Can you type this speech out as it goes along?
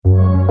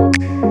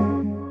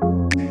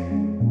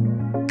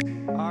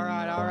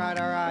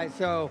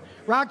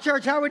Rock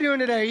Church, how are we doing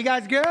today? You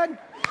guys good?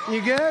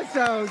 You good?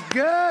 So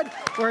good.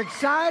 We're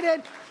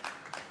excited.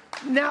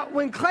 Now,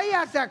 when Clay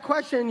asked that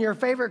question, your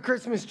favorite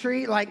Christmas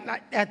tree, like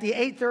at the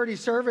 8:30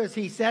 service,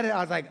 he said it. I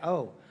was like,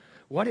 oh,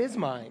 what is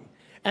mine?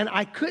 And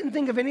I couldn't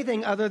think of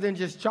anything other than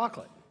just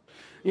chocolate.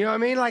 You know what I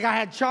mean? Like I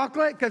had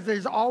chocolate because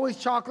there's always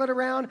chocolate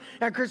around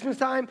at Christmas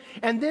time.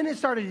 And then it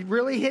started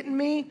really hitting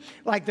me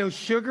like those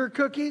sugar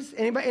cookies.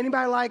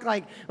 Anybody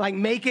like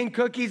making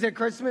cookies at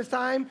Christmas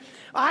time?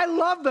 I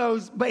love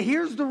those, but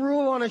here's the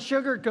rule on a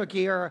sugar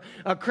cookie or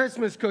a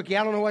Christmas cookie.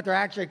 I don't know what they're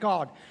actually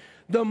called.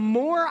 The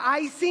more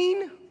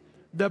icing,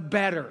 the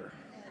better.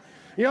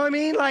 You know what I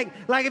mean? Like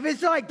if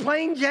it's like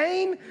plain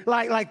Jane,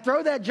 like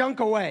throw that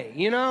junk away,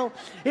 you know?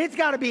 It's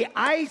got to be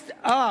iced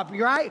up,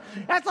 right?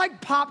 That's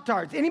like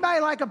Pop-Tarts. Anybody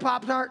like a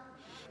Pop-Tart?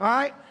 All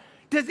right?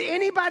 Does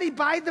anybody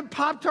buy the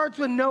Pop-Tarts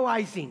with no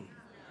icing?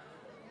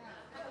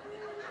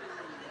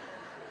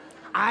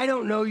 I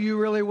don't know you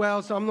really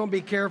well, so I'm going to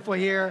be careful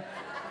here.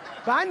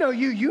 But I know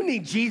you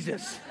need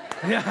Jesus.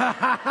 You know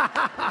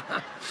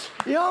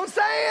what I'm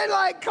saying?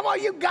 Like, come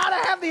on, you got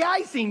to have the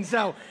icing.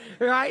 So,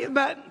 right?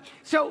 But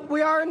so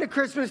we are in the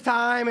Christmas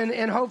time,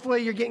 and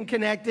hopefully you're getting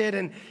connected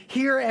and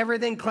hear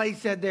everything Clay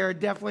said there.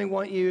 Definitely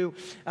want you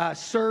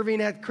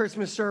serving at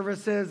Christmas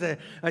services,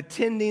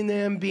 attending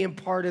them, being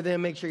part of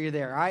them. Make sure you're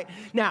there, all right?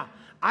 Now,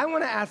 I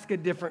want to ask a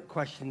different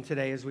question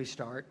today as we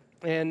start.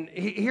 And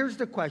here's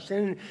the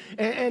question.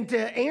 And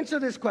to answer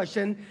this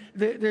question,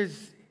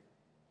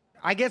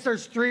 I guess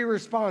there's three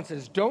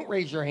responses. Don't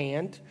raise your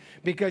hand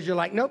because you're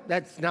like, nope,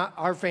 that's not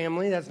our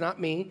family. That's not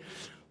me.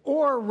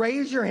 Or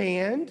raise your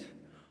hand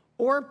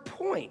or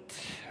point.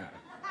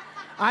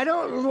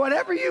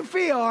 Whatever you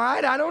feel, all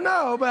right? I don't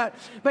know. But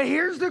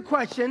here's the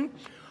question.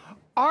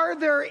 Are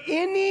there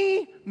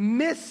any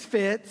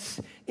misfits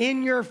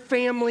in your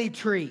family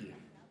tree?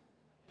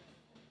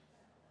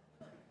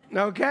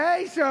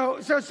 Okay,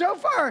 so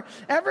far,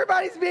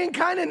 everybody's being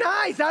kind of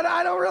nice.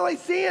 I don't really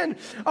see it.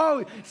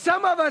 Oh,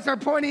 some of us are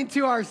pointing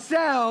to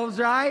ourselves,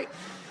 right?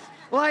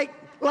 Like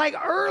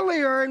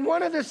earlier in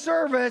one of the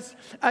service,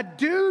 a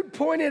dude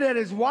pointed at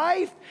his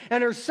wife,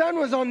 and her son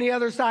was on the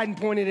other side and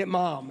pointed at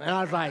mom. And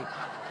I was like,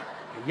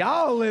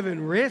 y'all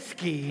living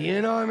risky,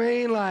 you know what I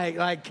mean?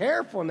 Like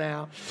careful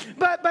now.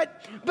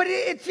 But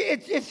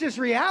it's just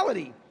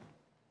reality.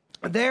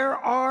 There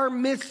are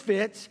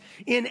misfits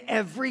in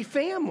every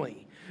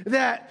family.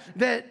 That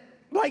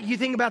like you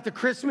think about the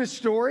Christmas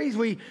stories.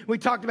 We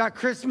talked about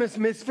Christmas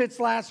misfits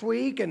last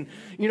week, and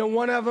you know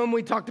one of them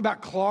we talked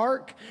about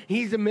Clark.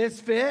 He's a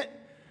misfit,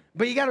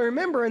 but you got to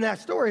remember in that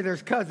story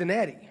there's cousin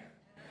Eddie.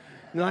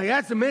 Like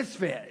that's a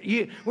misfit.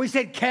 We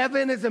said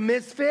Kevin is a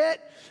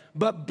misfit,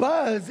 but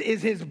Buzz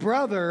is his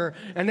brother,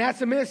 and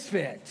that's a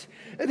misfit.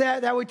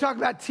 That we talked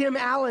about Tim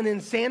Allen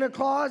in Santa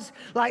Claus,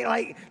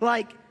 like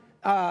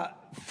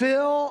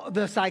Phil,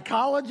 the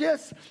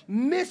psychologist,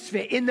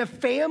 misfit. In the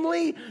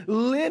family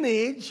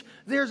lineage,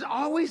 there's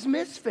always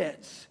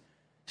misfits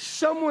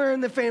somewhere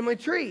in the family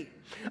tree.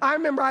 I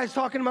remember I was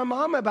talking to my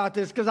mom about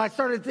this because I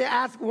started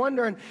to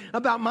wondering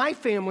about my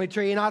family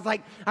tree. And I was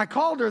like, I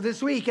called her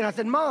this week and I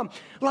said, Mom,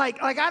 like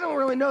I don't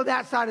really know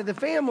that side of the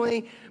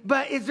family,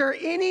 but is there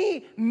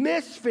any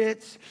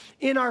misfits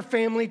in our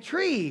family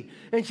tree?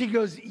 And she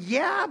goes,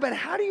 yeah, but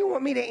how do you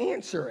want me to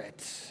answer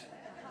it?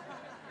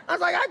 I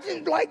was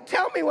like,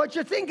 tell me what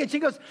you're thinking. She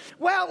goes,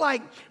 well,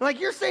 like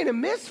you're saying a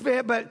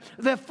misfit, but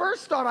the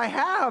first thought I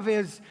have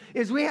is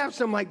we have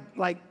some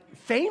like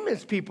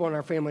famous people in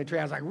our family tree.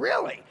 I was like,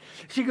 really?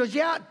 She goes,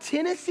 yeah,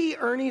 Tennessee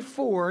Ernie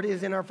Ford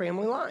is in our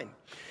family line.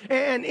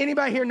 And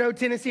anybody here know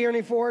Tennessee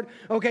Ernie Ford?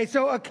 Okay,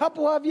 so a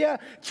couple of you,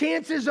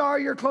 chances are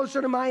you're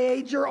closer to my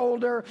age or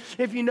older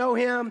if you know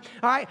him.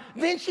 All right,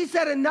 then she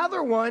said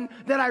another one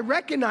that I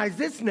recognize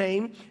this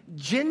name,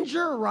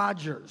 Ginger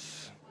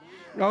Rogers.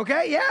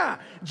 Okay, yeah,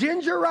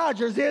 Ginger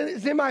Rogers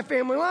is in my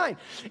family line.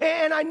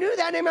 And I knew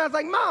that name. I was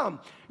like, Mom,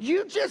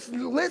 you just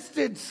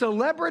listed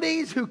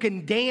celebrities who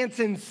can dance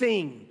and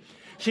sing.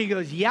 She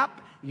goes, yep,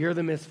 you're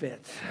the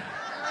misfits.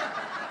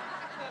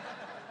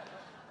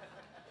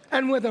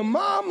 And with a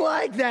mom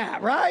like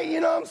that, right? You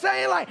know what I'm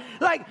saying?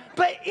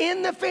 But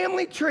in the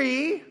family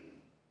tree,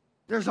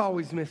 there's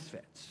always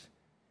misfits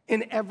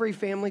in every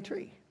family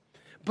tree.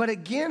 But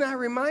again, I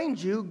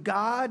remind you,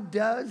 God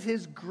does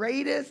his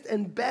greatest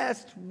and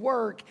best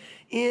work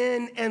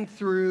in and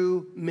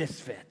through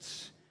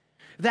misfits.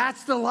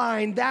 That's the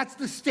line, that's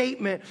the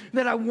statement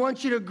that I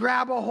want you to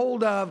grab a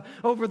hold of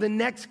over the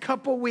next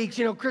couple weeks.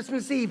 You know,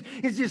 Christmas Eve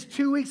is just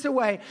 2 weeks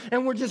away,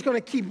 and we're just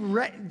going to keep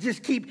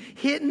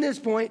hitting this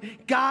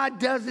point. God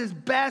does his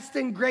best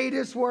and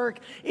greatest work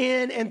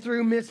in and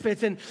through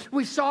misfits. And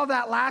we saw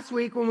that last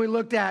week when we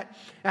looked at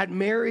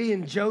Mary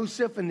and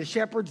Joseph and the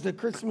shepherds, the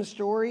Christmas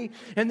story.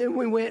 And then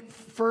we went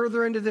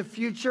further into the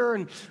future,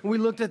 and we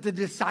looked at the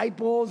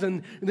disciples,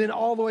 and then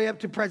all the way up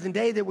to present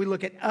day that we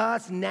look at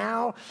us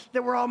now,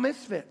 that we're all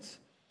misfits.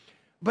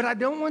 But I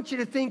don't want you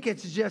to think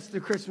it's just the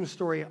Christmas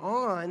story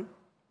on.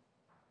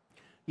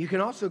 You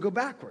can also go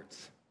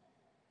backwards.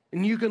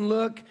 And you can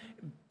look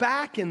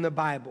back in the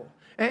Bible.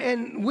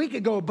 And we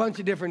could go a bunch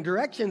of different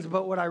directions,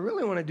 but what I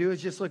really want to do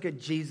is just look at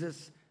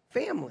Jesus'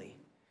 family.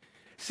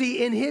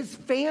 See, in his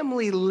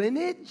family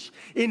lineage,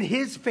 in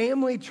his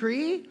family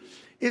tree,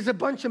 is a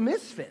bunch of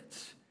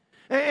misfits.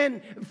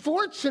 And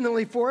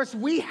fortunately for us,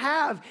 we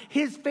have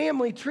his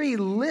family tree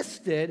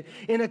listed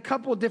in a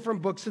couple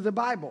different books of the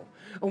Bible.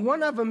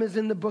 One of them is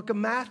in the book of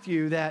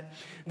Matthew,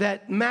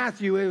 that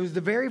Matthew, it was the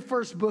very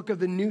first book of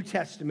the New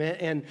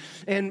Testament,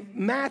 and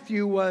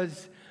Matthew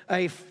was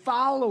a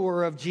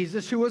follower of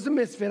Jesus who was a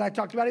misfit. I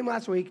talked about him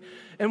last week.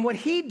 And what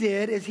he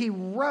did is he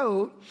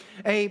wrote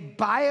a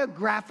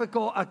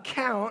biographical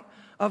account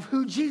of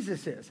who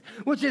Jesus is,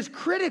 which is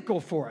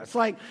critical for us.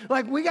 Like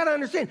we got to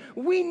understand,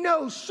 we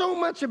know so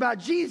much about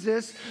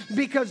Jesus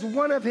because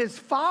one of his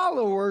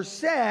followers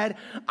said,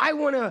 I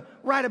want to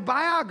write a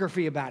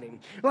biography about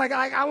him.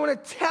 I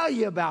want to tell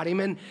you about him.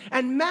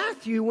 And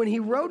Matthew, when he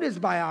wrote his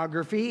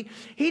biography,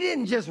 he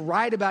didn't just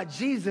write about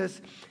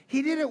Jesus,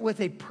 he did it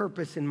with a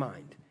purpose in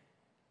mind.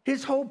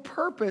 His whole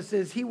purpose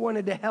is he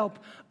wanted to help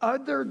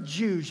other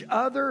Jews,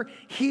 other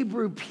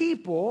Hebrew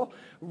people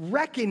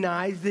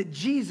recognize that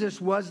Jesus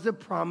was the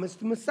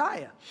promised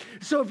Messiah.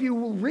 So if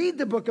you read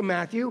the book of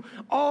Matthew,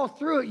 all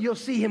through it, you'll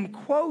see him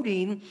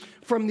quoting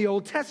from the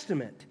Old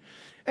Testament.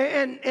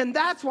 And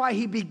that's why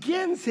he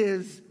begins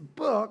his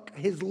book,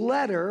 his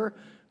letter,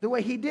 the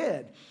way he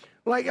did.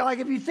 Like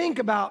if you think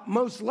about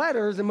most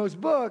letters and most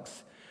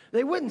books,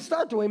 they wouldn't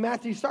start the way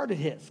Matthew started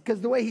his,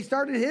 because the way he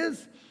started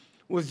his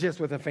was just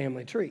with a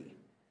family tree.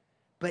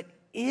 But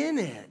in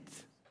it,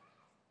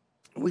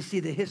 we see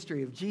the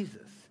history of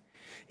Jesus.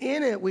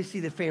 In it, we see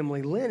the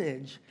family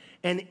lineage.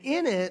 And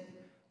in it,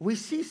 we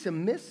see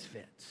some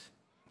misfits.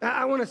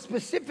 I want to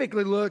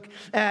specifically look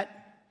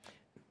at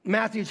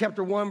Matthew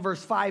chapter 1,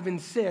 verse 5 and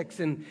 6.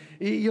 And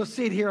you'll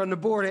see it here on the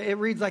board. It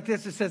reads like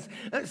this. It says,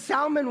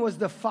 Salmon was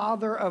the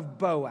father of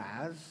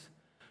Boaz,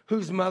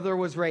 whose mother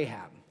was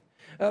Rahab.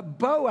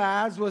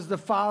 Boaz was the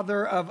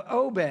father of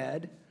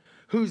Obed,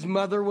 whose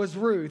mother was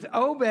Ruth.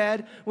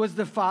 Obed was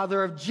the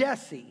father of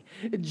Jesse.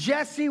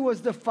 Jesse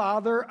was the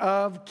father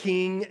of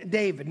King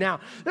David. Now,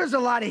 there's a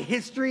lot of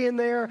history in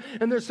there,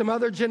 and there's some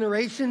other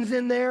generations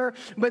in there,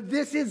 but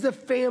this is the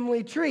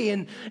family tree.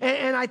 And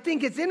I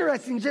think it's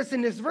interesting, just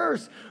in this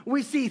verse,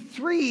 we see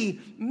three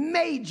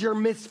major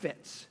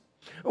misfits.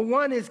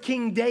 One is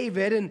King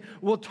David, and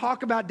we'll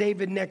talk about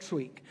David next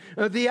week.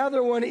 The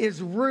other one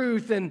is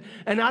Ruth, and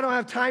I don't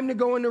have time to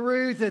go into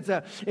Ruth.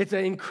 It's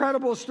an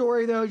incredible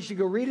story, though. You should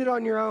go read it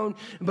on your own,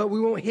 but we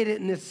won't hit it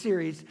in this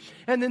series.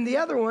 And then the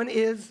other one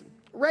is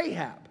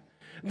Rahab.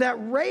 That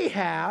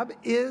Rahab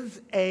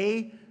is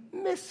a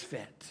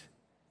misfit.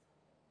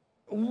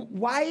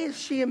 Why is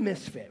she a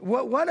misfit?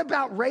 What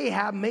about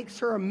Rahab makes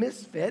her a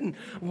misfit? And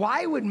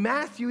why would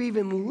Matthew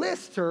even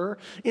list her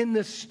in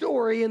the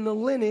story, in the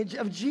lineage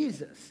of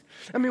Jesus?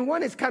 I mean,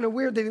 one, it's kind of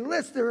weird that he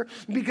lists her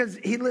because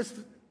he lists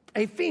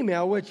a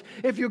female, which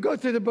if you go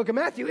through the book of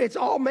Matthew, it's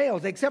all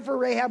males, except for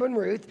Rahab and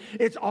Ruth.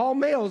 It's all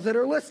males that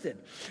are listed.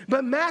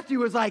 But Matthew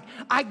was like,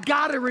 I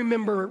got to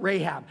remember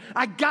Rahab.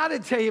 I got to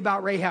tell you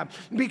about Rahab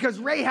because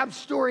Rahab's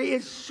story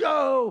is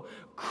so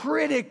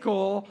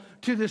critical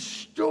to the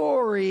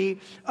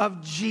story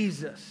of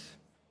Jesus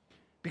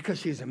because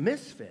she's a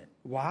misfit.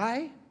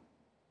 Why?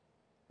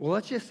 Well,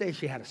 let's just say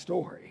she had a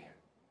story.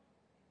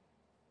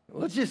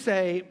 Let's just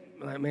say,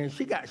 man,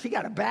 she got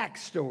a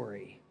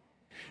backstory.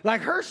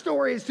 Like her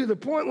story is to the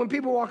point when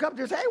people walk up to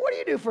her and say, hey, what do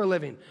you do for a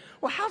living?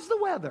 Well, how's the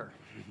weather?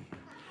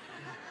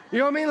 You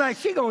know what I mean? Like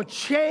she gonna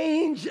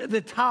change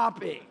the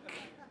topic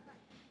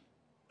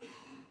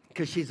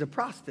because she's a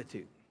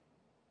prostitute.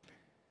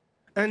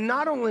 And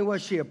not only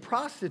was she a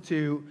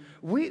prostitute,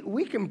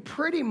 we can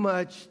pretty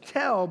much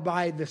tell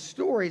by the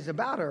stories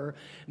about her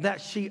that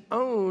she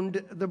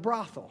owned the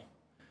brothel.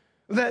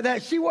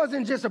 That she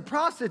wasn't just a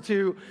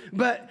prostitute,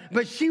 but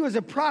she was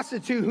a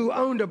prostitute who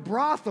owned a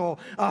brothel,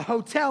 a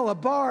hotel, a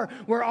bar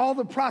where all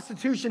the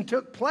prostitution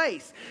took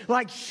place.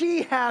 Like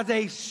she has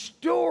a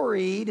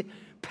storied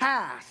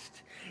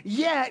past.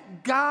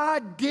 Yet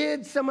God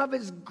did some of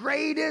his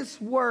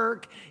greatest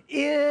work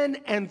in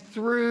and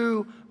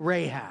through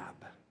Rahab.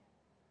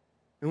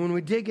 And when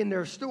we dig into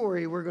her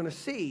story, we're going to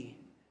see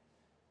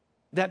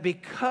that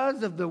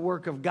because of the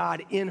work of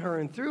God in her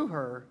and through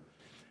her,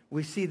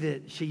 we see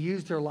that she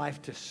used her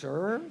life to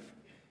serve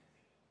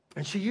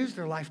and she used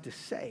her life to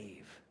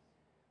save.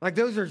 Like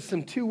those are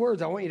some two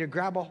words I want you to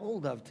grab a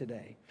hold of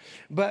today.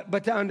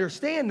 But to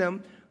understand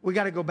them, we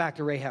got to go back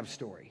to Rahab's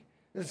story.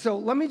 So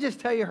let me just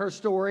tell you her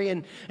story.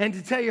 And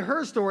to tell you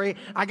her story,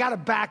 I got to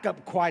back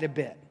up quite a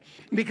bit.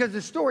 because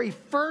the story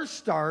first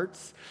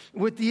starts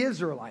with the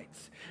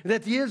Israelites.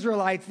 That the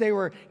Israelites, they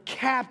were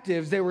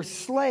captives, they were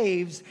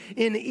slaves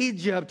in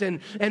Egypt,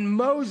 and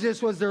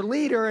Moses was their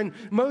leader, and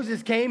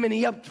Moses came and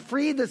he helped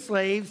free the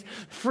slaves,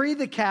 free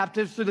the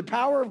captives through the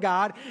power of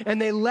God,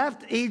 and they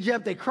left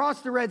Egypt, they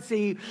crossed the Red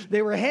Sea,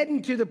 they were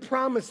heading to the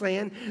promised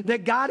land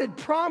that God had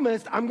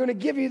promised, I'm going to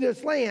give you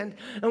this land.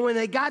 And when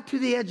they got to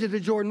the edge of the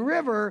Jordan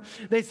River,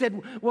 they said,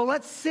 well,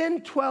 let's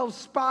send 12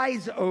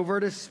 spies over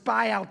to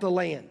spy out the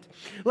land.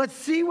 Let's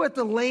see what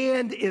the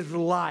land is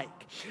like.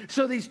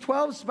 So these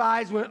 12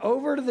 spies went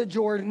over to the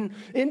Jordan,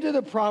 into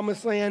the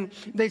promised land.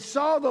 They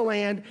saw the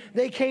land.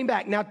 They came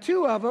back. Now,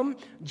 2 of them,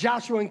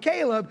 Joshua and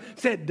Caleb,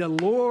 said, the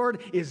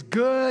Lord is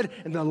good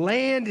and the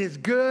land is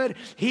good.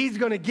 He's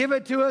going to give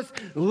it to us.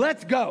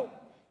 Let's go.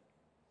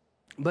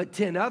 But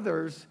 10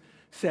 others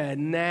said,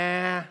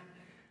 nah,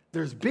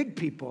 there's big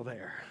people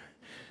there.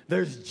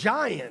 There's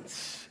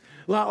giants.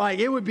 Like,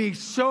 it would be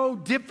so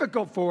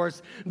difficult for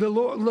us. The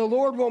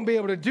Lord won't be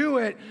able to do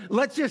it.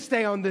 Let's just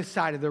stay on this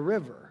side of the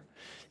river.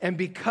 And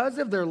because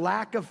of their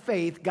lack of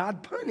faith,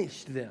 God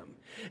punished them.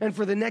 And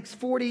for the next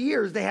 40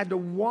 years, they had to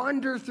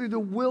wander through the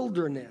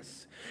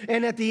wilderness.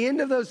 And at the end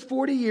of those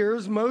 40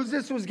 years,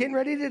 Moses was getting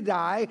ready to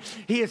die.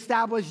 He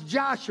established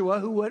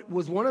Joshua, who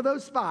was one of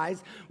those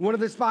spies, one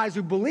of the spies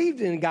who believed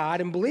in God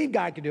and believed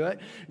God could do it.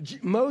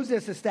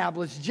 Moses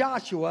established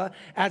Joshua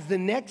as the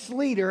next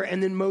leader,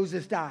 and then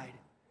Moses died.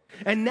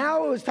 And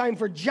now it was time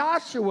for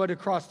Joshua to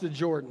cross the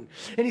Jordan.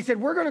 And he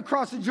said, we're going to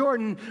cross the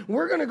Jordan.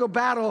 We're going to go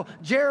battle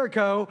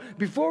Jericho.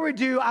 Before we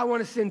do, I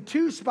want to send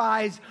 2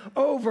 spies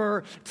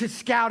over to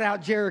scout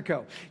out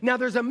Jericho. Now,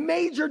 there's a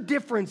major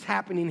difference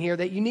happening here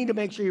that you need to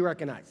make sure you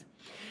recognize.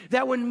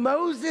 That when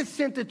Moses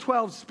sent the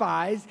 12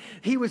 spies,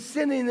 he was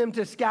sending them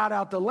to scout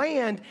out the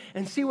land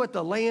and see what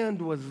the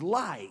land was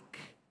like.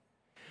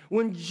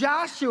 When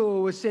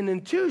Joshua was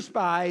sending 2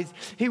 spies,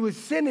 he was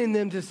sending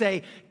them to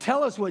say,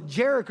 tell us what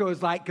Jericho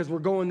is like because we're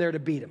going there to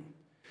beat them.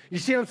 You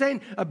see what I'm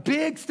saying? A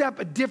big step,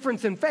 a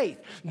difference in faith.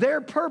 Their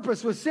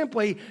purpose was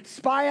simply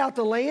spy out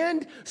the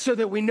land so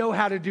that we know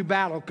how to do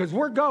battle because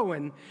we're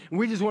going and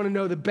we just want to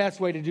know the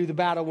best way to do the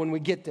battle when we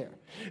get there.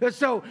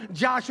 So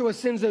Joshua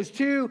sends those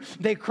 2,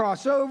 they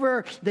cross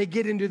over, they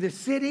get into the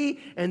city,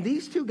 and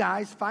these 2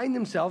 guys find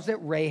themselves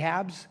at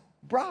Rahab's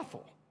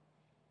brothel.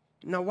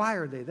 Now, why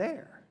are they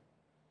there?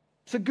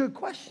 It's a good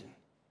question.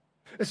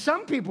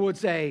 Some people would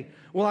say,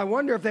 well, I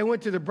wonder if they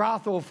went to the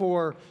brothel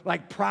for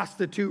like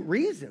prostitute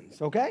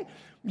reasons, okay?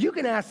 You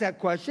can ask that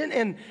question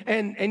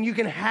and you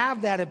can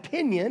have that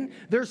opinion.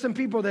 There's some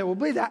people that will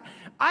believe that.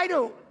 I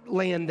don't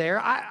land there.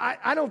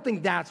 I don't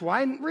think that's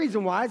why. And the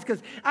reason why is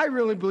because I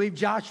really believe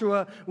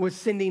Joshua was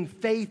sending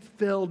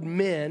faith-filled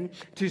men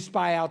to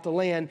spy out the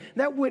land.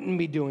 That wouldn't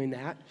be doing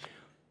that.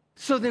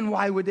 So then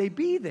why would they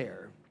be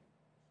there?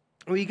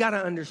 Well, you got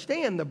to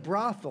understand the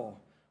brothel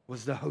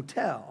was the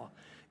hotel.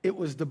 It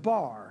was the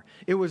bar.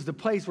 It was the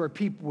place where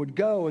people would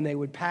go and they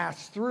would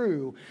pass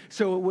through.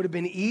 So it would have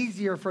been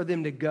easier for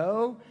them to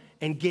go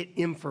and get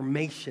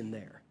information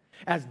there.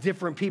 As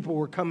different people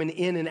were coming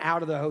in and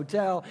out of the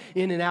hotel,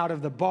 in and out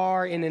of the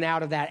bar, in and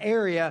out of that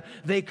area,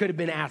 they could have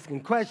been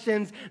asking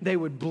questions. They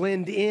would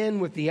blend in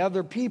with the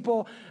other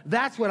people.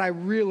 That's what I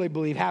really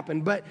believe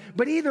happened. But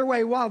either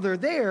way, while they're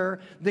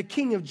there, the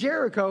king of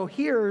Jericho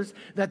hears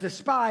that the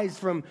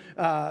spies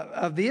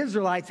of the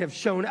Israelites have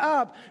shown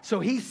up,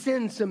 so he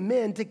sends some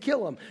men to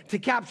kill them, to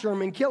capture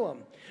them and kill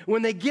them.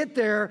 When they get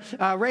there,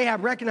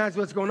 Rahab recognizes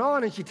what's going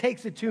on, and she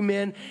takes the 2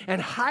 men and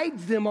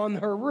hides them on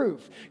her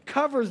roof,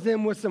 covers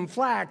them with some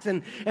flax,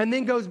 and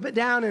then goes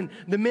down, and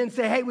the men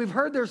say, hey, we've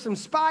heard there's some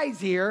spies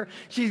here.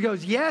 She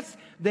goes, yes,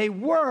 they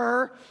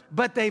were,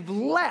 but they've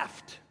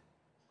left.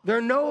 They're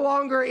no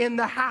longer in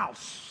the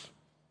house.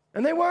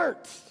 And they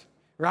weren't.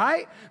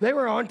 Right? They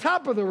were on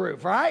top of the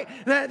roof, right?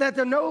 That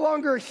they're no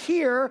longer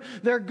here.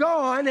 They're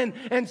gone.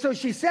 And so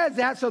she says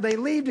that, so they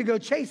leave to go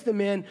chase them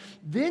in.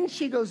 Then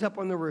she goes up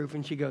on the roof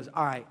and she goes,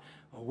 all right,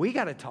 well, we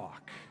got to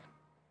talk.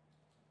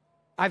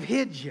 I've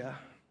hid you.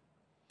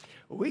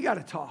 We got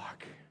to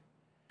talk.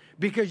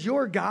 Because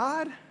your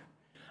God,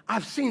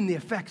 I've seen the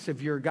effects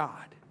of your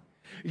God.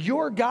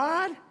 Your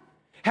God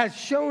has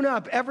shown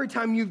up every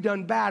time you've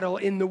done battle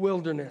in the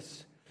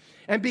wilderness.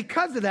 And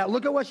because of that,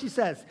 look at what she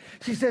says.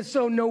 She says,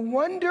 so no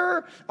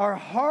wonder our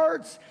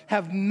hearts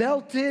have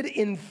melted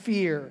in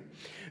fear.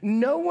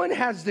 No one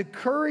has the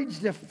courage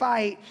to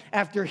fight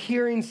after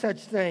hearing such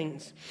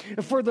things.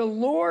 For the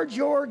Lord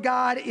your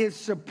God is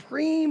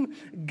supreme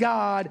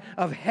God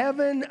of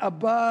heaven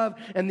above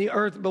and the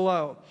earth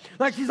below.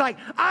 Like she's like,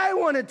 I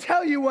want to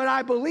tell you what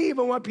I believe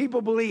and what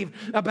people believe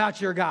about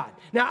your God.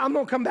 Now, I'm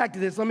going to come back to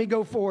this. Let me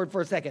go forward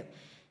for a second.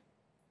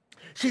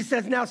 She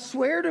says, now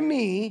swear to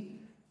me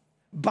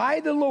by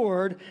the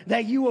Lord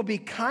that you will be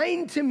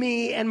kind to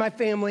me and my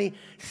family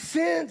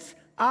since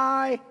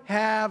I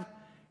have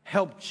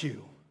helped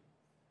you.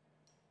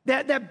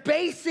 That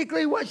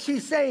basically what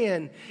she's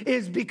saying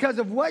is because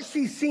of what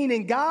she's seen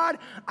in God,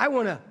 I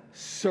want to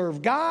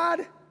serve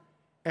God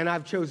and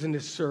I've chosen to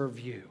serve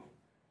you.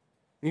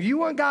 If you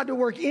want God to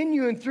work in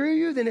you and through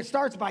you, then it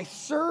starts by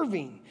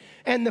serving.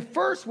 And the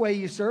first way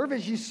you serve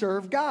is you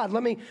serve God.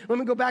 Let me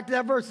go back to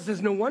that verse. It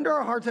says, no wonder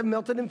our hearts have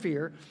melted in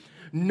fear.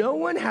 No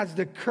one has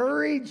the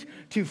courage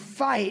to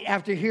fight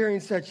after hearing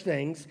such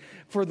things,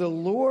 for the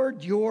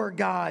Lord your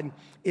God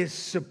is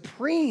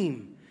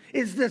supreme,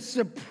 is the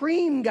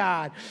supreme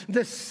God,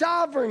 the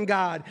sovereign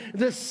God,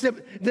 the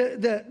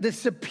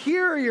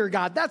superior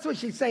God. That's what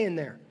she's saying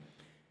there.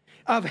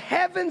 Of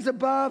heavens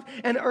above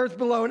and earth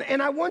below.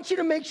 And I want you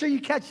to make sure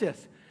you catch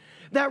this.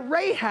 That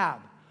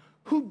Rahab,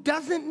 who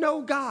doesn't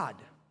know God,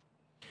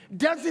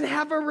 doesn't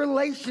have a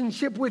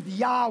relationship with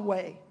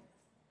Yahweh,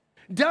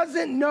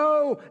 doesn't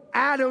know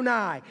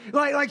Adonai.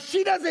 Like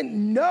she doesn't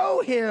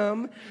know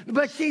him,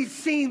 but she's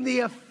seen the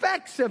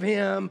effects of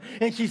him,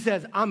 and she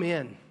says, I'm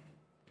in.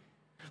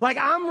 Like,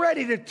 I'm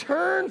ready to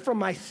turn from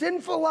my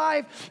sinful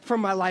life,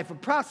 from my life of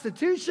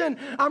prostitution.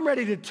 I'm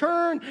ready to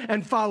turn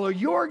and follow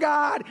your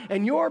God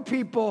and your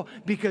people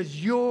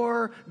because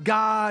your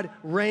God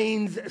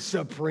reigns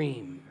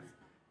supreme.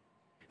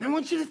 And I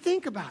want you to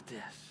think about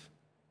this.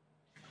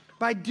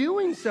 By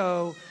doing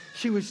so,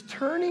 she was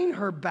turning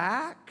her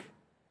back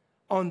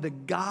on the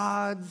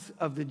gods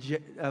of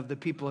the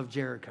people of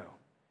Jericho.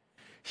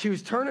 She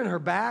was turning her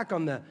back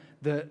on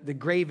the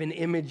graven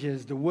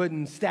images, the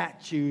wooden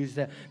statues,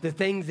 the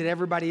things that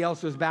everybody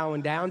else was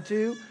bowing down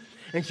to.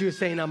 And she was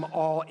saying, I'm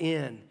all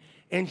in.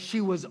 And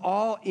she was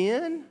all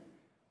in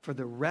for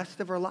the rest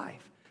of her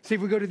life. See,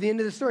 if we go to the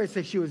end of the story, it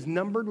says she was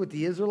numbered with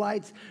the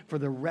Israelites for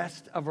the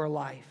rest of her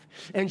life.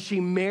 And she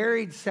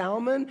married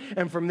Salmon,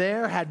 and from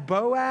there had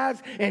Boaz,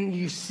 and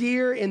you see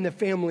her in the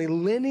family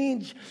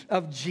lineage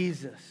of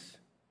Jesus.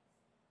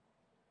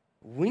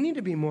 We need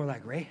to be more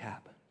like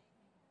Rahab.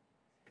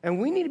 And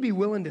we need to be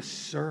willing to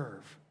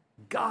serve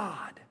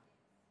God.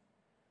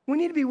 We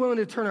need to be willing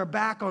to turn our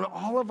back on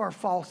all of our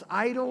false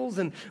idols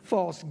and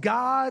false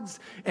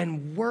gods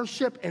and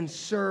worship and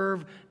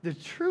serve the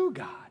true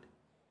God.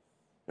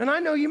 And I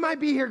know you might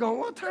be here going,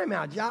 well, time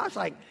out, Josh.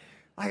 Like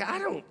I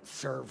don't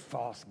serve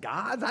false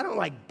gods. I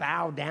don't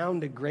bow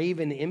down to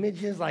graven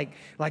images like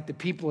the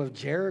people of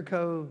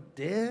Jericho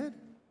did.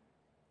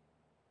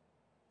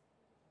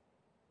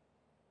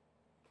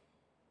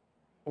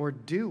 Or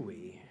do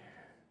we?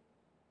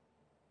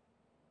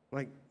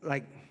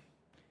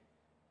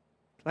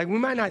 Like we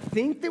might not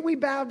think that we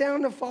bow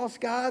down to false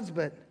gods,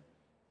 but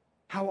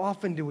how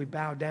often do we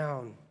bow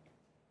down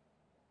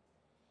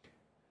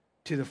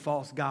to the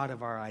false god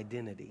of our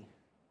identity?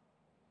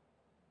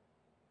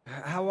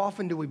 How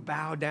often do we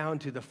bow down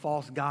to the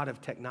false god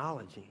of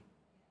technology?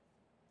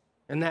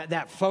 And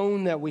that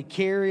phone that we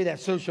carry,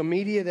 that social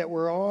media that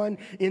we're on,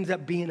 ends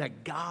up being a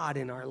god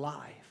in our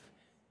life.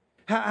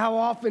 How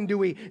often do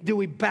we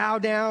bow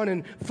down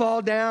and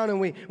fall down and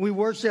we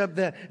worship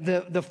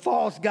the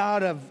false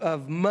god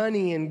of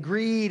money and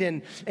greed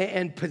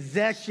and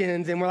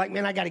possessions, and we're like,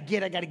 man, I gotta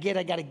get. I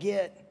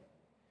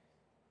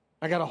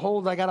gotta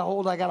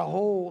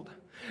hold.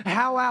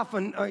 How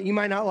often, you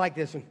might not like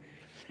this one,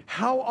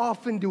 how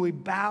often do we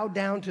bow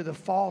down to the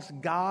false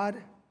god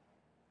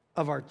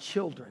of our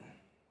children?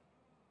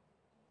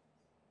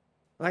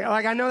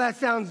 Like I know that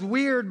sounds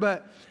weird,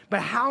 but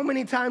how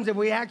many times have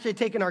we actually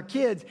taken our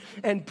kids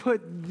and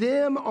put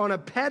them on a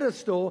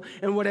pedestal,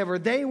 and whatever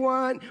they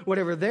want,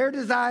 whatever their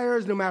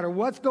desires, no matter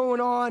what's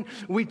going on,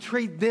 we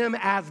treat them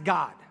as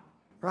God,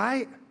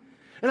 right?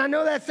 And I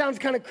know that sounds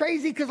kind of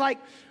crazy because like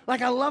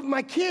I love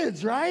my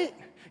kids, right?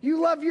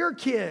 You love your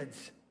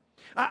kids.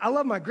 I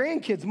love my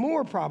grandkids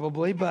more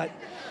probably, but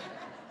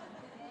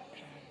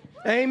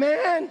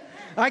amen.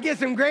 I get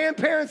some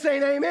grandparents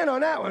saying amen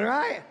on that one,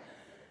 right?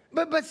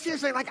 But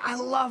seriously, I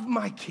love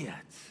my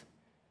kids.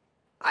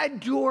 I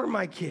adore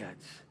my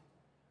kids.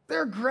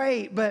 They're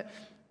great, but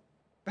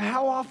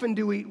how often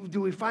do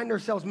we find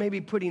ourselves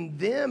maybe putting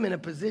them in a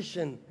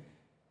position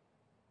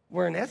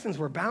where in essence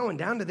we're bowing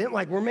down to them,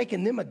 like we're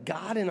making them a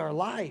god in our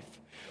life,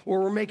 or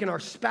we're making our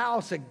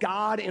spouse a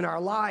god in our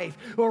life,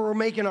 or we're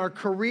making our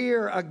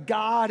career a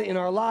god in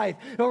our life,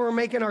 or we're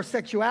making our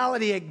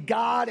sexuality a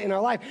god in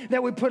our life,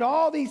 that we put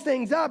all these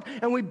things up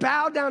and we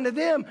bow down to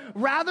them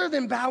rather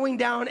than bowing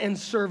down and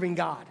serving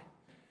God.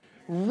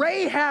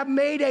 Rahab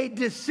made a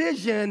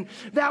decision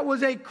that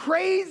was a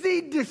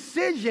crazy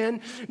decision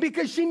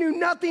because she knew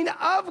nothing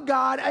of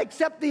God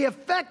except the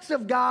effects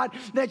of God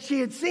that she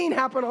had seen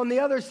happen on the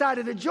other side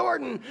of the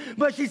Jordan.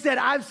 But she said,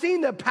 I've seen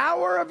the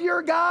power of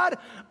your God.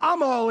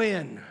 I'm all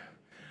in.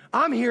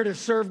 I'm here to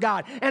serve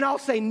God. And I'll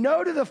say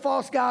no to the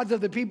false gods of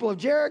the people of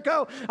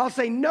Jericho. I'll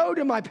say no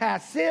to my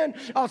past sin.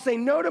 I'll say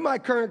no to my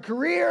current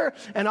career.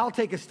 And I'll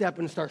take a step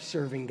and start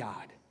serving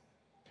God.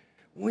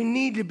 We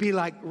need to be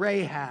like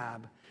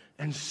Rahab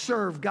and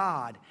serve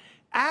God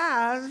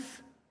as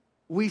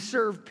we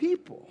serve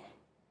people.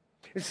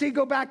 And see,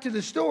 go back to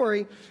the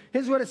story.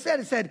 Here's what it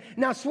said. It said,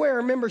 now swear.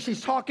 Remember,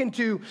 she's talking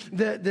to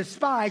the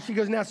spy. She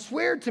goes, now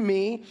swear to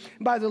me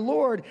by the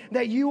Lord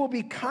that you will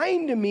be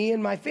kind to me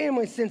and my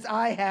family since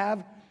I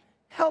have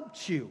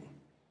helped you,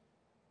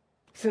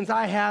 since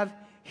I have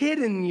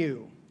hidden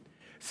you,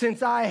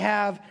 since I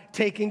have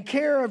taken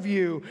care of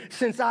you,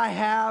 since I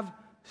have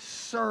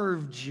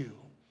served you.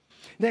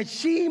 That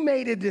she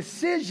made a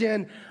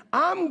decision,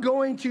 I'm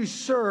going to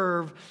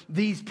serve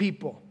these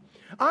people.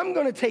 I'm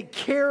going to take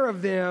care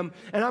of them,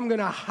 and I'm going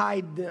to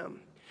hide them.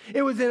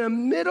 It was in the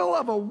middle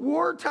of a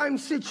wartime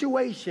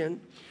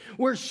situation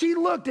where she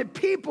looked at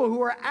people who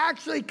were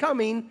actually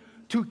coming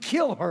to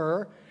kill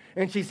her,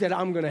 and she said,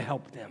 I'm going to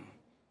help them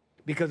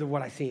because of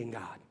what I see in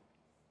God.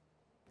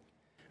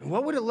 And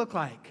what would it look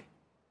like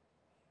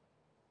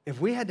if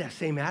we had that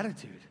same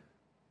attitude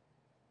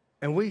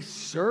and we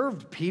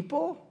served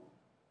people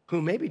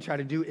who maybe try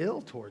to do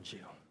ill towards you?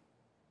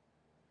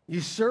 You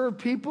serve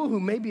people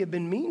who maybe have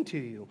been mean to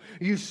you.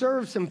 You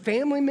serve some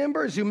family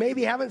members who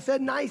maybe haven't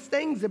said nice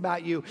things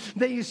about you.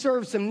 That you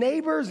serve some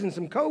neighbors and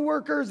some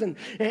coworkers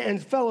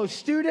and fellow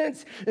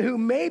students who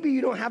maybe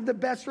you don't have the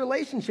best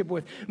relationship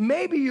with.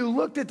 Maybe you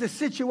looked at the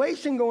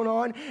situation going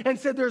on and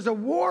said there's a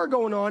war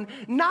going on,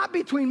 not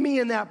between me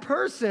and that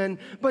person,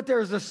 but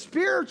there's a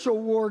spiritual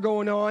war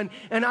going on,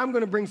 and I'm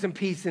going to bring some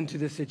peace into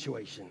this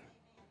situation.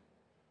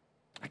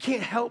 I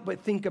can't help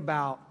but think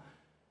about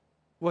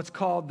what's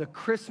called the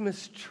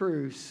Christmas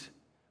truce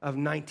of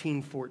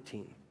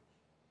 1914.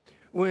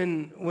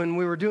 When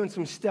we were doing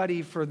some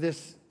study for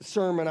this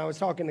sermon, I was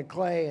talking to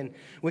Clay, and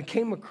we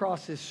came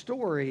across this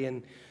story,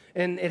 and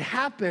it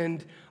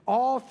happened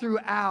all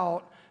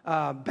throughout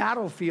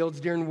battlefields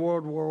during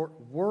World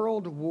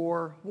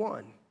War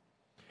I.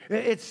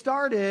 It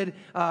started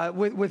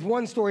with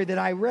one story that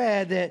I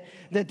read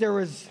that there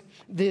was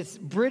this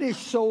British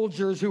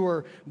soldiers who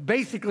were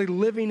basically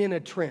living in a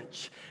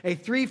trench, a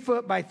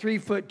 3-foot by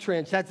 3-foot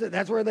trench.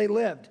 That's where they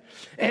lived.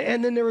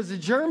 And then there was the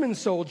German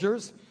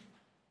soldiers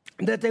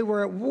that they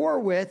were at war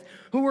with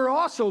who were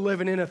also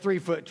living in a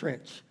 3-foot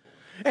trench.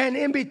 And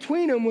in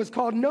between them was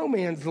called no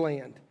man's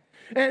land.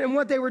 And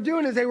what they were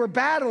doing is they were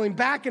battling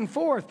back and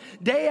forth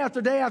day after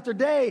day after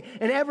day.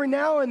 And every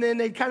now and then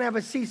they'd kind of have a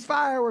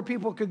ceasefire where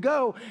people could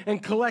go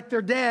and collect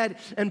their dead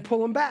and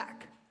pull them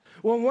back.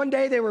 Well, one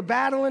day they were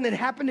battling. It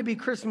happened to be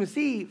Christmas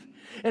Eve.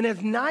 And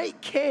as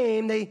night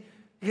came,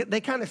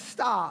 they kind of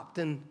stopped.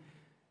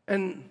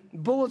 And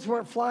bullets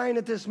weren't flying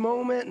at this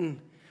moment.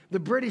 And the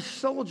British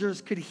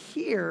soldiers could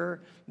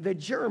hear the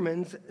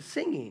Germans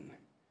singing.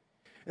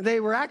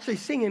 They were actually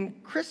singing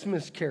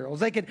Christmas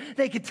carols. They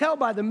could tell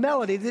by the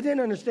melody. They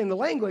didn't understand the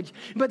language,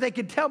 but they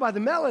could tell by the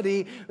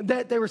melody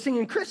that they were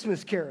singing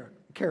Christmas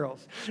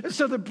carols.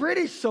 So the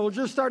British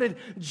soldiers started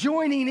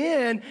joining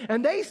in,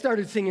 and they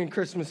started singing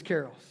Christmas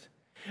carols.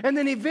 And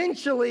then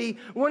eventually,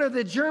 one of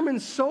the German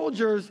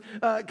soldiers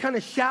kind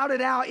of shouted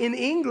out in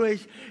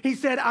English. He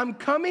said, I'm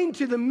coming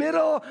to the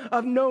middle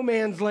of no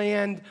man's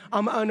land.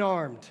 I'm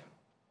unarmed.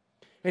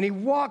 And he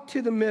walked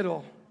to the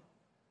middle.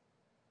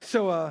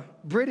 So a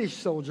British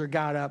soldier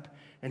got up,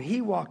 and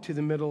he walked to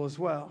the middle as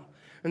well.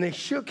 And they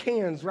shook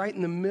hands right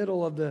in the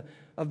middle of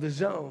the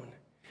zone.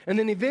 And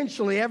then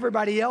eventually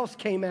everybody else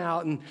came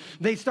out, and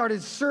they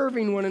started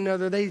serving one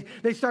another.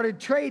 They started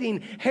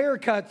trading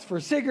haircuts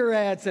for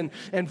cigarettes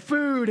and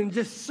food and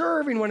just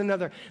serving one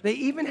another. They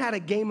even had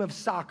a game of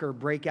soccer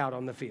break out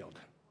on the field.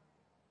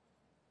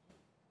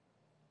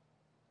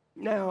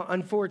 Now,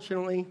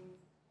 unfortunately,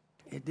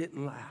 it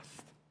didn't last.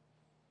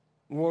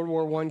 World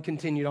War I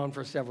continued on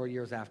for several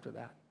years after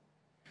that.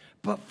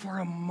 But for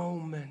a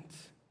moment,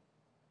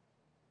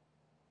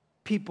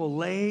 people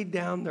laid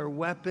down their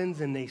weapons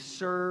and they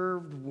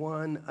served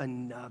one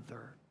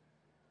another.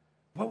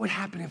 What would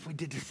happen if we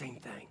did the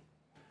same thing?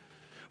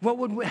 What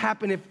would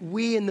happen if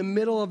we, in the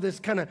middle of this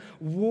kind of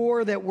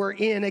war that we're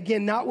in,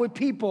 again, not with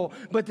people,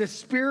 but the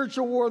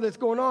spiritual war that's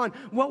going on,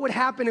 what would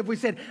happen if we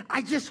said,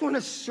 I just want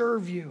to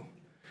serve you?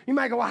 You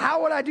might go, well,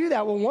 how would I do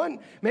that? Well, one,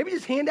 maybe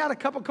just hand out a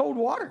cup of cold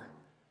water.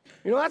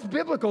 You know, that's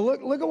biblical.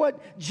 Look at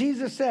what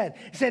Jesus said.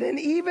 He said, and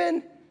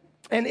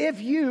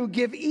if you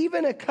give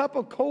even a cup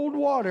of cold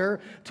water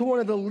to one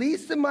of the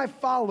least of my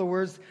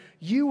followers,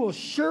 you will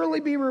surely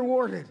be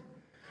rewarded.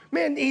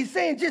 Man, he's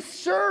saying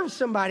just serve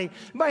somebody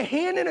by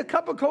handing a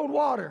cup of cold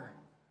water.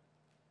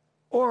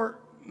 Or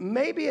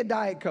maybe a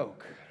Diet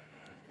Coke.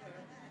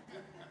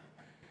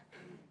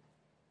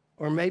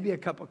 Or maybe a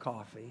cup of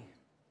coffee.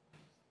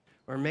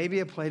 Or maybe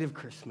a plate of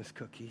Christmas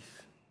cookies.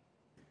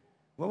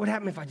 What would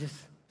happen if I just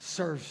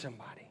serve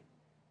somebody?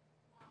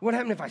 What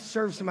happened if I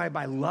serve somebody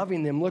by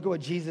loving them? Look at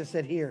what Jesus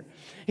said here.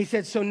 He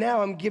said, so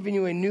now I'm giving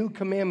you a new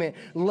commandment.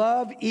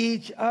 Love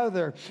each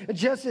other.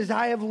 Just as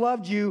I have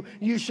loved you,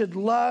 you should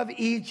love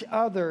each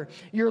other.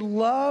 Your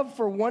love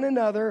for one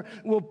another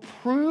will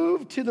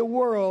prove to the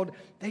world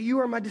that you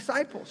are my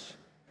disciples.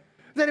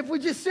 That if we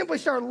just simply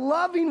start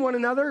loving one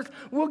another,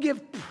 we'll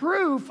give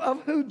proof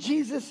of who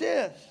Jesus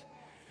is.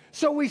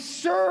 So we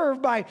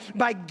serve by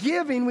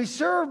giving, we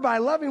serve by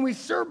loving, we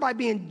serve by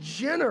being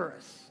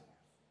generous.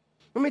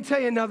 Let me tell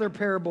you another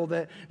parable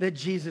that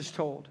Jesus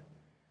told.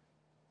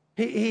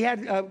 He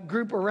had a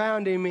group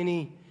around him, and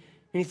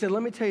he said,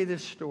 let me tell you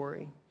this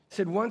story. He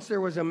said, once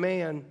there was a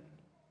man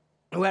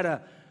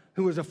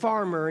who was a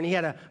farmer, and he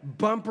had a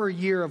bumper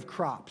year of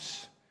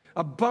crops,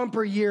 a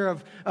bumper year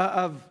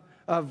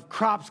of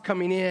crops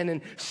coming in,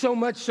 and so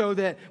much so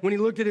that when he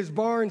looked at his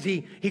barns,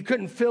 he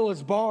couldn't fill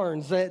his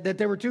barns, that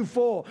they were too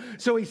full.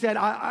 So he said,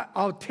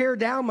 I'll tear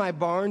down my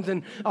barns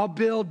and I'll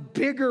build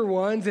bigger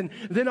ones, and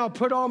then I'll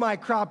put all my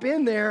crop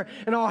in there,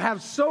 and I'll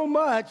have so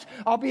much,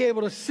 I'll be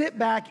able to sit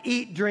back,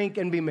 eat, drink,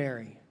 and be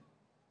merry.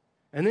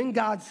 And then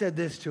God said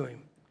this to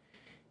him.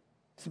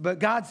 But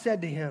God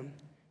said to him,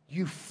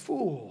 you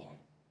fool,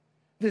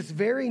 this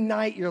very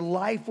night your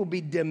life will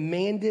be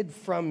demanded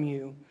from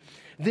you.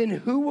 Then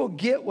who will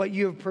get what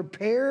you have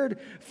prepared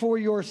for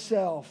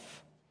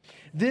yourself?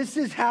 This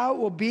is how it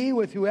will be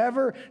with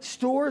whoever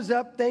stores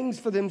up things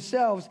for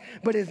themselves,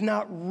 but is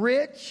not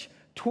rich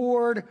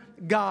toward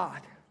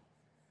God.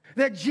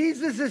 That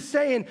Jesus is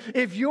saying,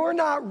 if you're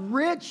not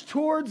rich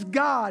towards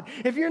God,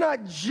 if you're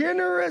not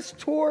generous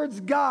towards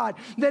God,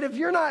 that if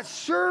you're not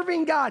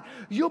serving God,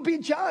 you'll be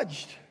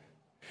judged.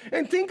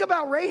 And think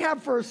about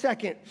Rahab for a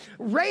second.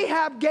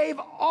 Rahab gave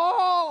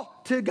all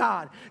to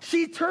God.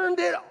 She turned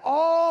it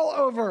all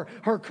over.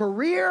 Her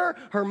career,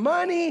 her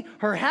money,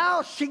 her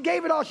house. She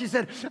gave it all. She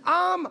said,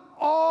 I'm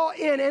all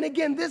in. And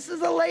again, this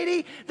is a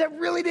lady that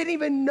really didn't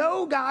even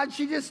know God.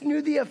 She just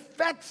knew the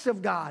effects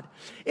of God.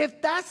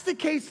 If that's the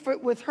case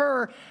with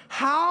her,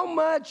 how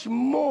much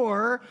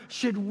more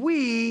should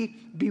we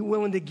be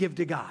willing to give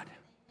to God?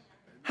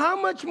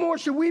 How much more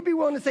should we be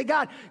willing to say,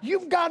 God,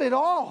 you've got it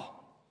all.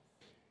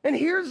 And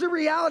here's the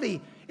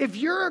reality. If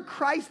you're a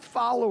Christ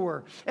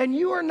follower and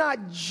you are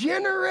not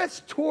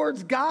generous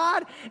towards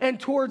God and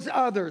towards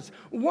others,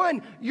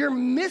 one, you're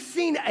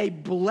missing a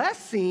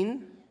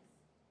blessing.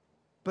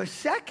 But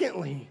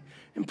secondly,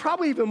 and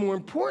probably even more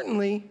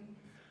importantly,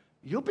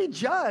 you'll be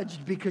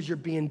judged because you're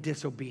being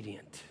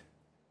disobedient.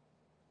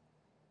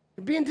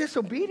 You're being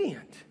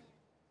disobedient.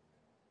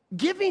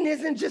 Giving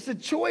isn't just a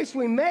choice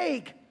we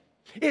make.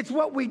 It's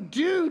what we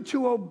do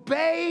to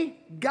obey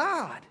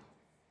God.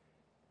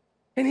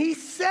 And he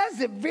says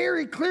it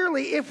very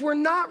clearly. If we're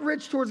not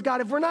rich towards God,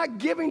 if we're not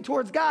giving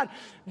towards God,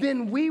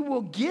 then we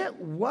will get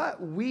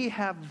what we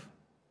have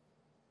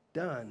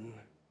done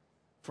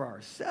for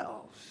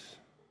ourselves.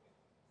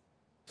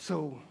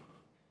 So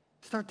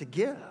start to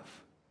give.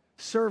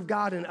 Serve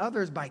God and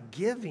others by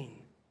giving.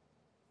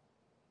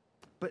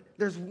 But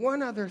there's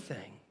one other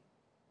thing.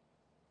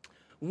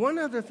 One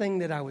other thing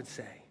that I would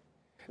say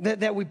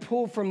that we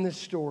pull from this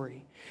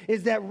story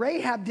is that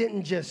Rahab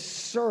didn't just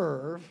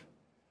serve,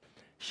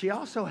 she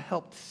also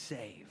helped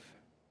save.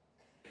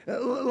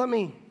 Let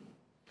me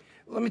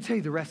tell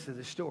you the rest of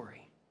the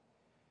story.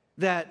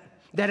 That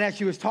as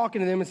she was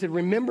talking to them and said,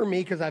 remember me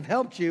because I've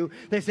helped you,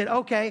 they said,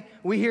 okay,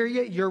 we hear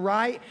you, you're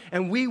right,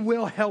 and we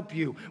will help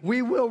you.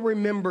 We will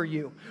remember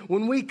you.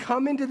 When we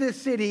come into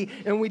this city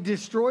and we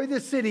destroy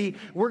this city,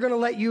 we're going to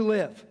let you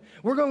live.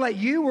 We're going to let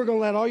you, we're going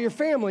to let all your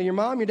family, your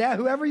mom, your dad,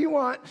 whoever you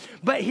want.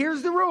 But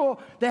here's the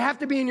rule, they have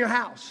to be in your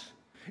house.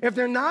 If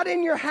they're not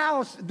in your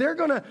house, they're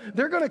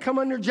gonna come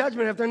under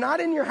judgment. If they're not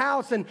in your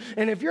house, and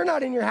if you're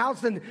not in your house,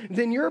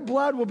 then your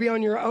blood will be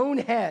on your own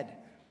head.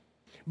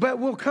 But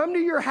we'll come to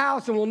your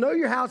house, and we'll know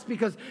your house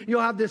because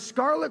you'll have this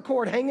scarlet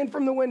cord hanging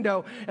from the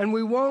window, and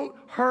we won't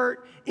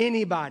hurt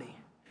anybody.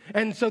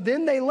 And so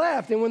then they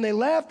left, and when they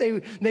left,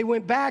 they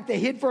went back. They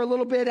hid for a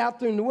little bit out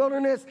there in the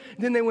wilderness.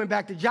 Then they went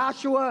back to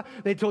Joshua.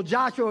 They told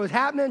Joshua what was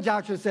happening.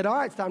 Joshua said, all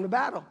right, it's time to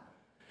battle.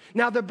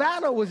 Now, the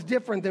battle was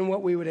different than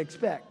what we would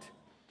expect.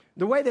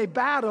 The way they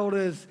battled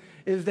is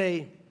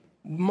they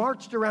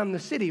marched around the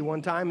city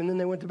one time, and then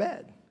they went to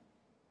bed.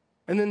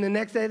 And then the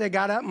next day, they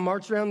got up and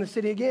marched around the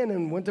city again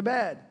and went to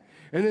bed.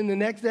 And then the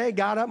next day,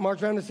 got up,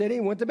 marched around the city,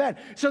 and went to bed.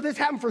 So this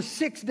happened for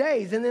 6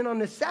 days. And then on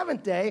the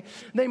seventh day,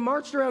 they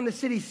marched around the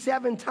city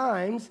 7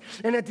 times.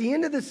 And at the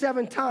end of the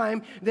 7th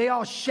time, they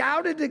all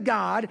shouted to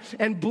God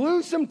and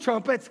blew some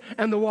trumpets,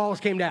 and the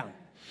walls came down.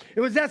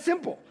 It was that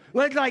simple.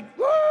 Like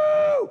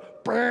woo,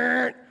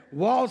 burnt,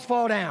 walls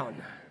fall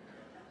down.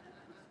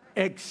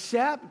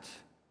 Except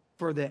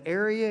for the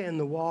area in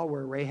the wall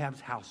where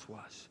Rahab's house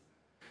was.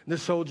 The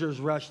soldiers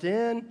rushed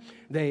in.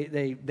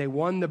 They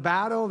won the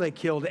battle. They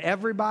killed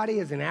everybody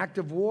as an act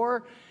of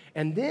war.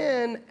 And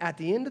then at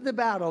the end of the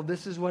battle,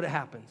 this is what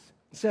happens.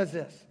 It says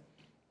this.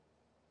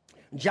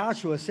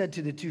 Joshua said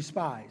to the 2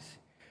 spies,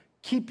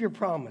 keep your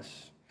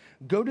promise.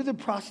 Go to the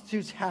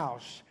prostitute's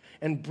house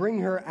and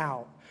bring her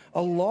out,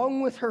 along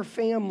with her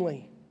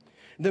family.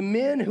 The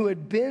men who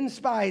had been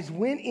spies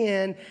went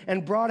in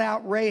and brought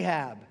out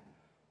Rahab,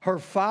 her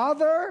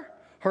father,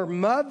 her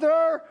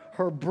mother,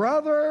 her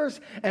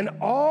brothers, and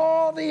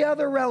all the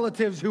other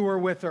relatives who were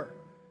with her.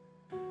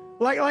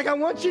 Like I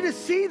want you to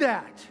see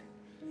that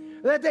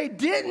they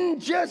didn't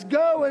just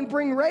go and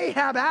bring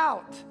Rahab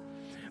out,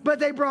 but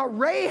they brought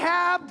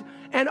Rahab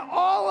and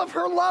all of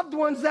her loved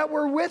ones that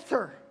were with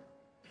her.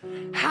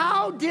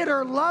 How did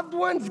her loved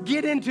ones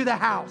get into the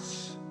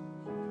house?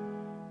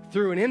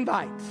 Through an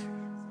invite.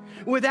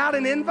 Without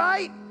an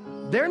invite,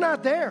 they're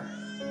not there.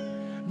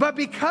 But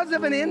because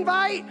of an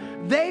invite,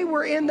 they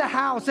were in the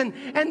house. And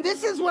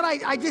this is what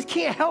I just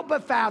can't help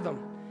but fathom.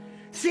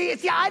 See,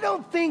 I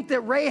don't think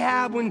that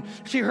Rahab, when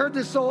she heard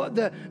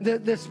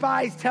the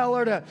spies tell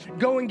her to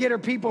go and get her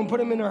people and put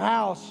them in her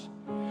house,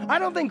 I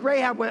don't think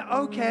Rahab went,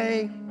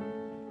 okay,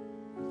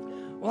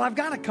 well, I've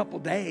got a couple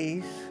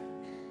days.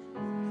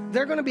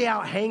 They're going to be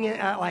out hanging,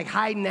 like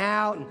hiding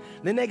out, and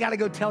then they got to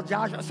go tell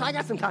Joshua. So I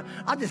got some time.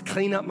 I'll just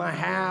clean up my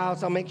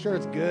house. I'll make sure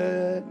it's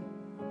good.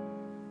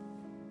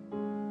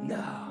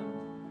 No.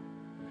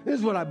 This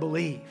is what I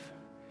believe.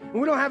 And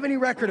we don't have any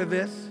record of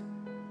this,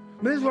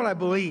 but this is what I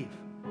believe.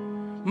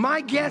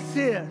 My guess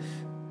is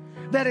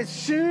that as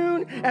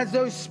soon as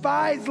those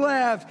spies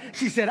left,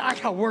 she said, I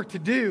got work to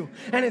do.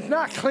 And it's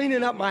not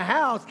cleaning up my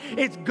house,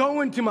 it's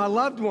going to my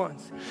loved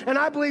ones. And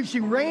I believe she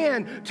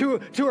ran to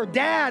her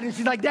dad, and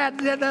she's like, Dad,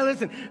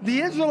 listen,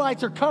 the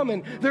Israelites are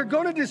coming. They're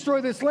going to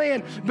destroy this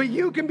land, but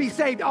you can be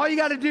saved. All you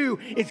got to do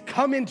is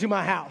come into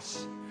my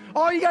house.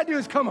 All you got to do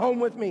is come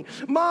home with me.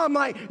 Mom,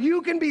 like,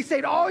 you can be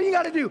saved. All you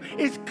got to do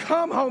is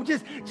come home.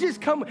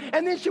 Just come.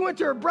 And then she went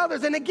to her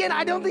brothers. And again,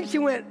 I don't think she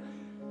went,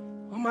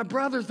 well, my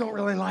brothers don't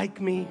really like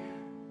me.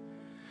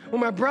 Well,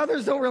 my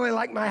brothers don't really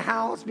like my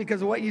house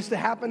because of what used to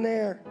happen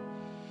there.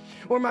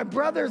 Or my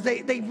brothers,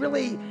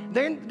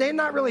 they're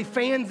not really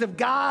fans of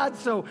God,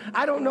 so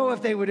I don't know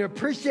if they would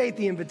appreciate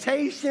the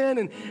invitation,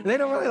 and they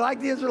don't really like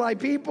the Israelite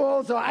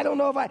people, so I don't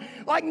know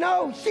if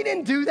no, she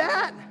didn't do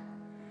that.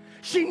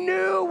 She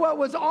knew what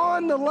was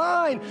on the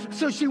line,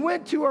 so she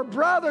went to her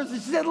brothers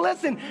and she said,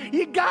 listen,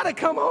 you got to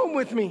come home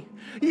with me.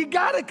 You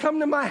got to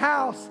come to my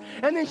house.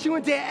 And then she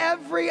went to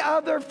every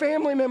other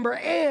family member,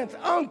 aunts,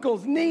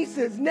 uncles,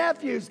 nieces,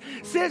 nephews,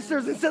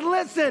 sisters, and said,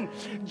 listen,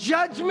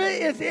 judgment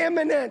is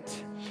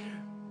imminent.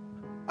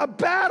 A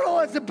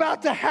battle is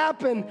about to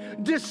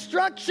happen.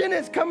 Destruction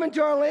is coming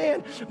to our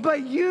land,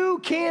 but you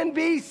can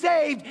be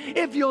saved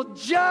if you'll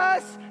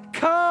just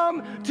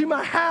come to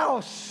my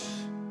house.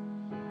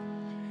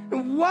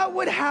 And what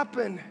would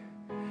happen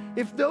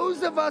if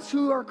those of us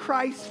who are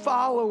Christ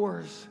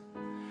followers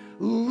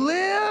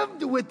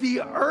lived with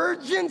the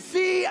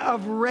urgency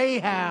of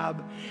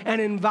Rahab and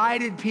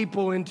invited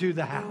people into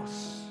the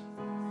house?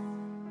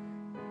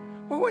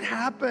 What would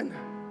happen?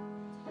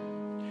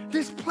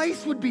 This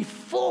place would be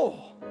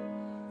full.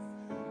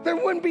 There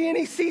wouldn't be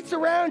any seats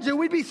around you.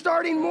 We'd be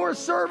starting more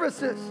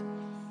services.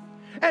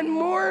 And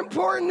more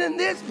important than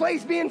this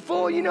place being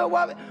full, you know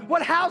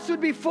what house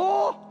would be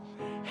full?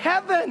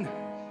 Heaven.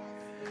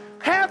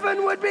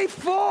 Heaven would be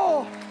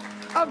full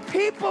of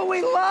people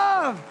we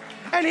love.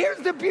 And here's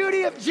the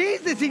beauty of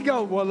Jesus. He'd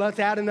go, well, let's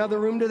add another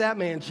room to that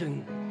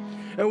mansion.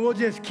 And we'll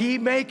just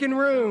keep making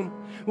room.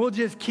 We'll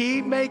just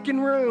keep making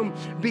room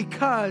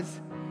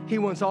because he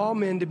wants all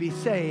men to be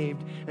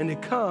saved and to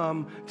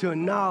come to a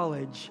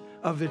knowledge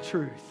of the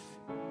truth.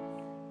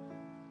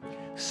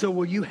 So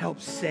will you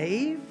help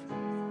save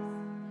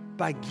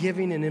by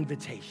giving an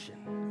invitation?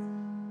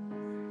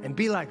 And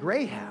be like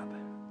Rahab.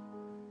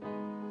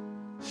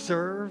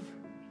 Serve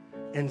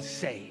and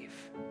save.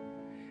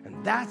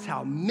 And that's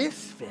how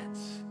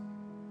misfits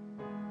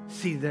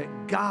see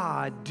that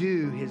God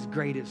do his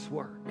greatest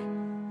work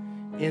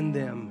in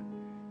them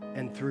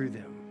and through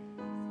them.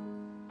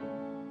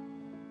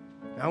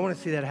 Now, I want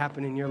to see that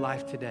happen in your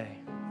life today.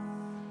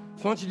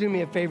 So why don't you do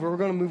me a favor? We're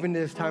going to move into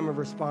this time of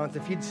response.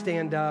 If you'd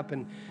stand up,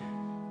 and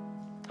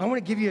I want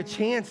to give you a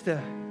chance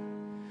to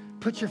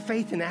put your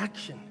faith in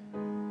action.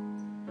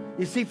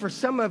 You see, for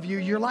some of you,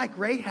 you're like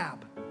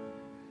Rahab.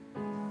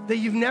 That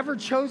you've never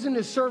chosen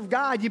to serve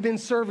God. You've been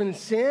serving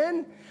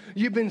sin.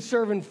 You've been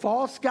serving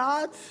false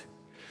gods.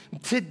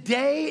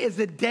 Today is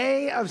a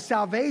day of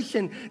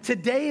salvation.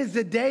 Today is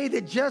the day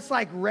that just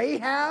like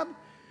Rahab,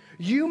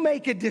 you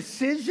make a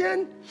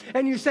decision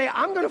and you say,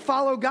 I'm going to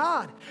follow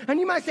God. And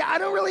you might say, I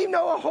don't really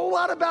know a whole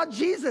lot about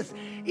Jesus.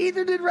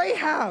 Either did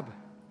Rahab.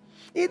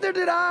 Either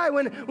did I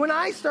when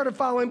I started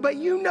following. But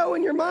you know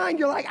in your mind,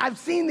 you're like, I've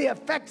seen the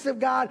effects of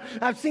God.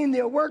 I've seen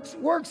the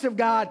works of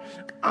God.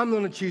 I'm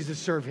going to choose to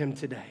serve him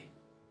today.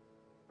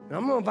 And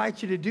I'm going to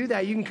invite you to do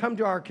that. You can come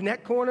to our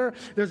Connect Corner.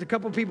 There's a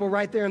couple people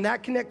right there in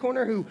that Connect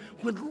Corner who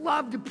would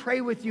love to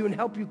pray with you and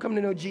help you come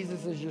to know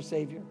Jesus as your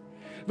Savior.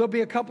 There'll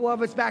be a couple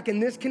of us back in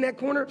this Connect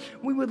Corner.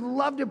 We would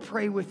love to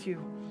pray with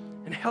you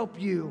and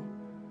help you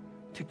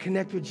to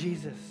connect with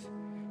Jesus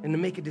and to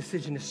make a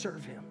decision to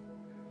serve him.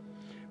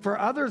 For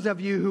others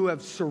of you who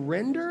have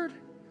surrendered,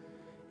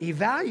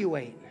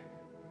 evaluate.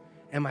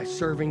 Am I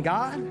serving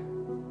God?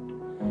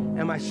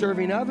 Am I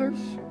serving others?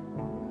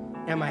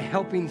 Am I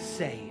helping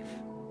save?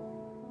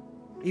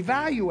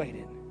 Evaluate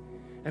it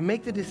and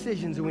make the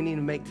decisions that we need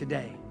to make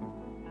today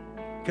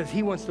because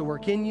he wants to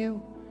work in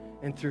you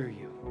and through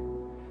you.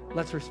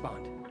 Let's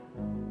respond.